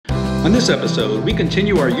On this episode, we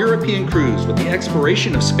continue our European cruise with the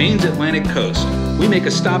exploration of Spain's Atlantic coast. We make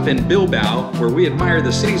a stop in Bilbao, where we admire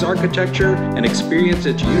the city's architecture and experience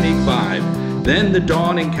its unique vibe. Then the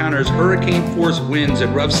Dawn encounters hurricane-force winds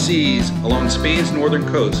and rough seas along Spain's northern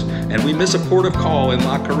coast, and we miss a port of call in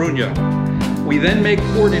La Coruña. We then make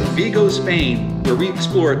port in Vigo, Spain, where we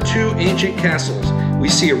explore two ancient castles. We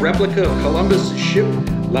see a replica of Columbus' ship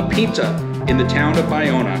La Pinta in the town of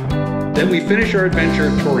Baiona. Then we finish our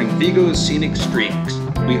adventure touring Vigo's scenic streets.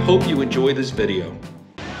 We hope you enjoy this video.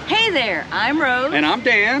 Hey there, I'm Rose. And I'm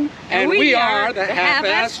Dan. And we are the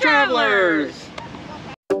Half-Ass Travelers.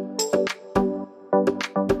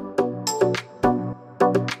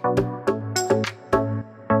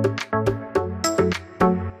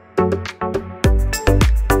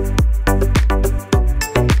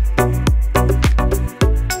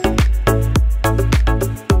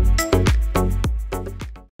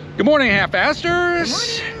 Good morning,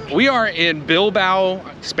 Half-Asters. We are in Bilbao,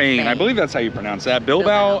 Spain. I believe that's how you pronounce that.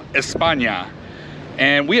 Bilbao, España.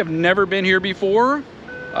 And we have never been here before.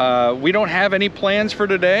 We don't have any plans for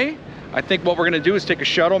today. I think what we're gonna do is take a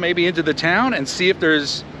shuttle maybe into the town and see if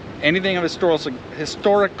there's anything of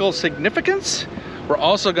historical significance. We're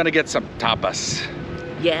also gonna get some tapas.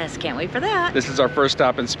 Yes, can't wait for that. This is our first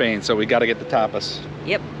stop in Spain, so we gotta get the tapas.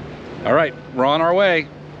 Yep. All right, we're on our way.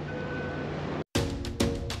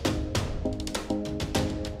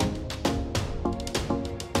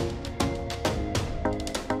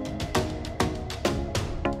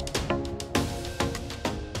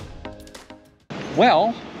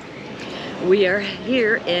 Well, we are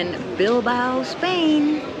here in Bilbao,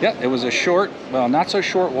 Spain. Yeah, it was a short, well, not so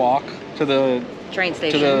short walk to the train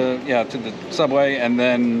station. To the subway, and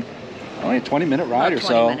then only a 20-minute ride or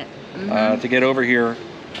so to get over here.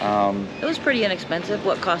 It was pretty inexpensive.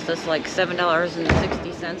 What cost us like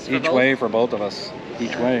 $7.60 for each way for both of us.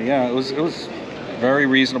 Each way, yeah, it was very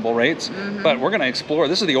reasonable rates. But we're gonna explore.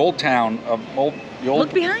 This is the old town of the old.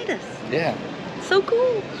 Look behind us. Yeah. So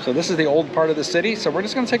cool. So this is the old part of the city, so we're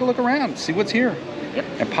just gonna take a look around, see what's here. Yep.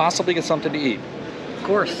 And possibly get something to eat. Of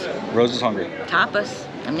course. Rose is hungry. Tapas.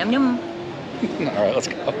 Yum, yum, yum. All right, let's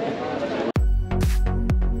go.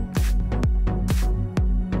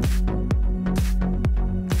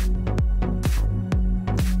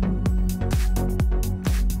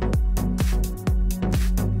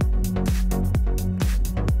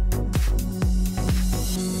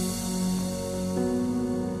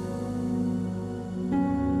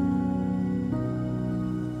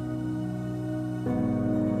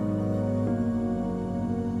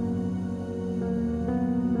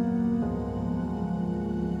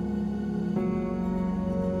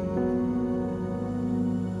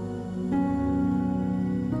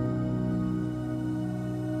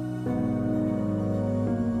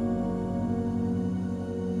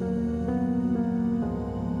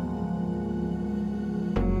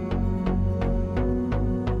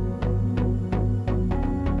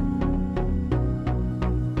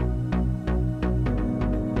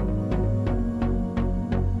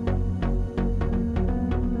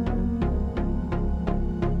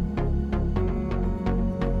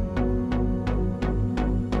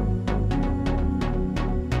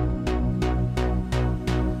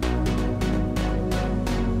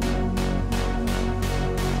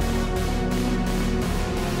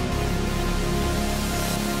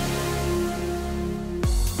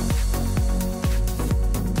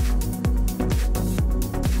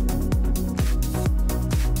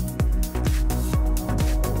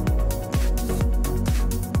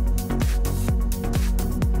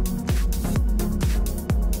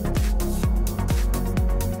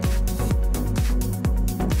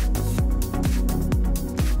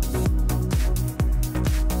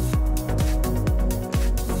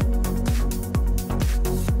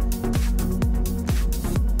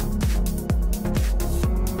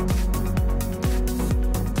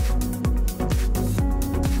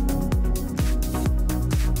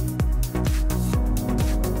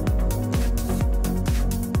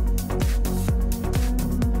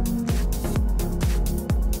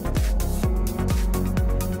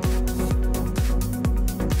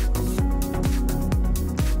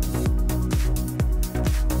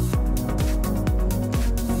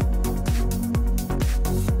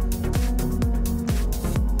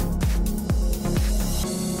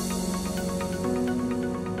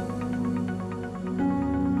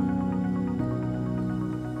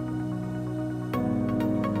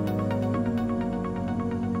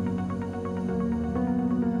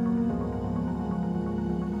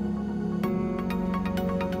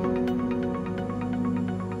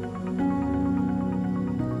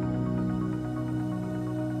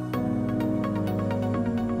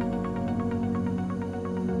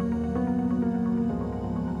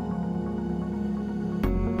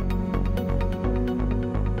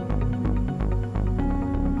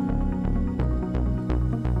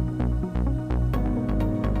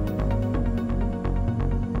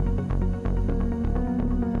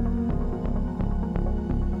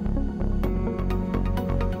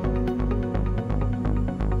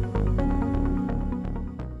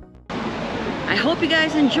 hope you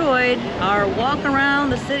guys enjoyed our walk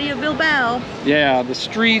around the city of Bilbao. Yeah, the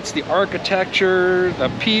streets, the architecture, the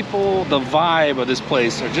people, the vibe of this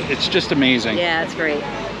place, it's just amazing. Yeah, it's great.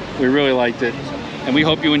 We really liked it, and we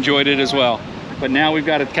hope you enjoyed it as well. But now we've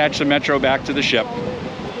got to catch the metro back to the ship.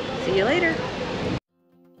 See you later.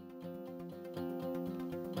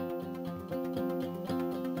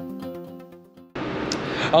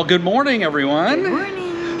 Oh, good morning, everyone. Good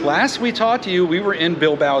morning. Last we talked to you, we were in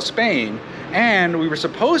Bilbao, Spain, and we were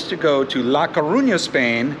supposed to go to La Coruña,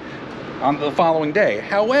 Spain on the following day.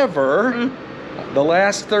 However, the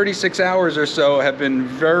last 36 hours or so have been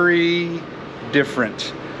very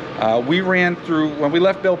different. We ran through, when we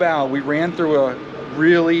left Bilbao, we ran through a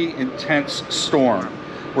really intense storm.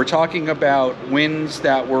 We're talking about winds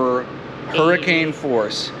that were hurricane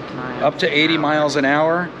force, up to 80 miles an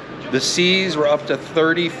hour. The seas were up to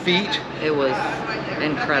 30 feet. It was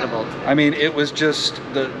incredible. I mean, it was just,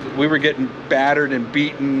 we were getting battered and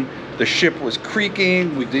beaten. The ship was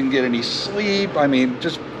creaking. We didn't get any sleep. I mean,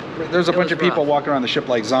 just, there's a bunch of people walking around the ship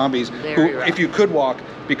like zombies, who, if you could walk,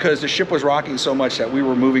 because the ship was rocking so much that we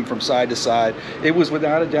were moving from side to side. It was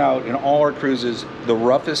without a doubt, in all our cruises, the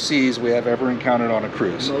roughest seas we have ever encountered on a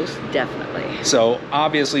cruise. Most definitely. So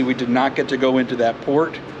obviously we did not get to go into that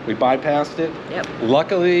port. We bypassed it. Yep.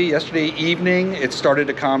 Luckily, yesterday evening, it started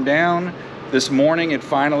to calm down. This morning, it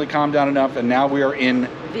finally calmed down enough, and now we are in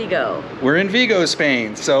Vigo. We're in Vigo,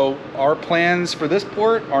 Spain. So our plans for this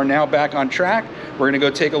port are now back on track. We're gonna go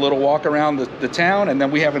take a little walk around the town, and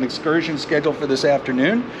then we have an excursion scheduled for this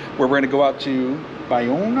afternoon where we're gonna go out to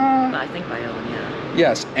Baiona. I think Baiona, yeah.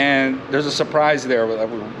 Yes, and there's a surprise there that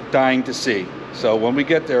we're dying to see. So when we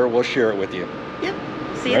get there, we'll share it with you. Yep.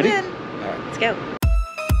 See Ready? you then. All right. Let's go.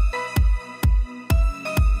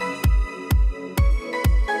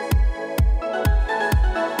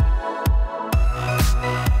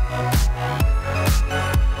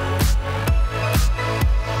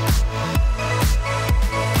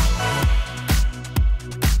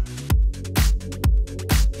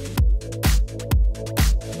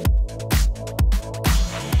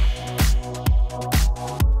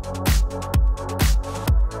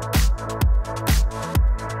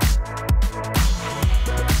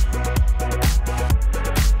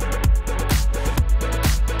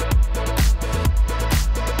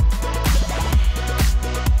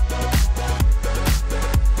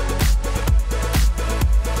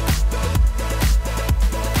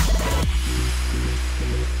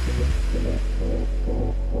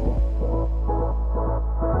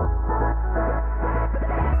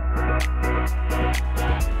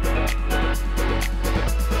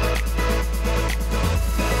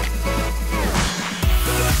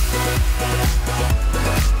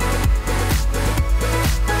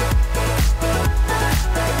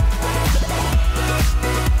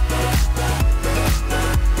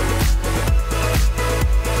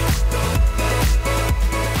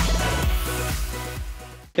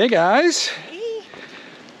 Hey guys. Hey.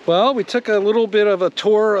 Well, we took a little bit of a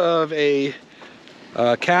tour of a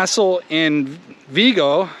castle in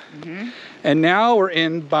Vigo, and now we're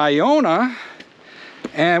in Baiona,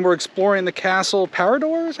 and we're exploring the castle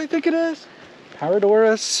Paradores, I think it is.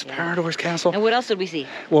 Paradores Castle. And what else did we see?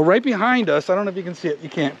 Well, right behind us, I don't know if you can see it, you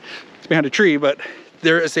can't, it's behind a tree, but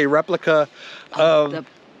there is a replica of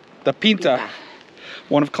the Pinta,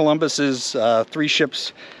 one of Columbus's 3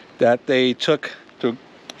 ships that they took to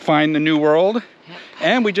find the New World. Yep.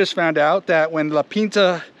 And we just found out that when La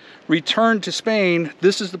Pinta returned to Spain,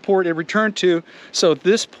 this is the port it returned to. So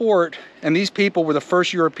this port and these people were the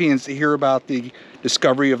first Europeans to hear about the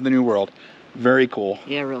discovery of the New World. Very cool.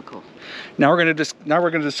 Yeah, real cool. Now we're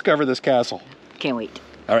gonna discover this castle. Can't wait.